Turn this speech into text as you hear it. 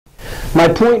My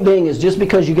point being is just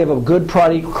because you give a good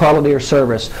quality or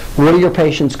service, what are your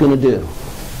patients going to do?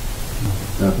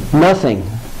 Nothing.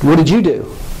 What did you do?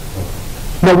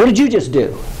 No, what did you just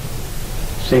do?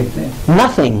 Same thing.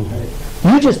 Nothing.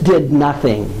 You just did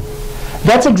nothing.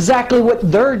 That's exactly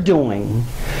what they're doing.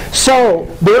 So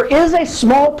there is a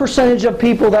small percentage of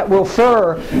people that will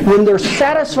refer when they're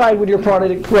satisfied with your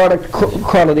product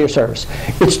quality or service.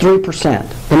 It's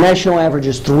 3%. The national average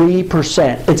is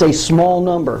 3%. It's a small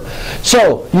number.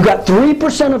 So you got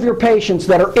 3% of your patients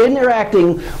that are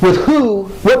interacting with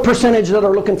what percentage that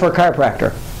are looking for a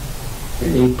chiropractor?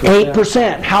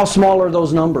 8%. How small are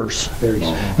those numbers? Very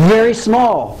small. Very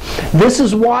small. This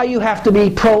is why you have to be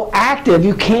proactive.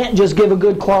 You can't just give a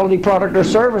good quality product or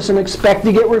service and expect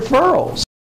to get referrals.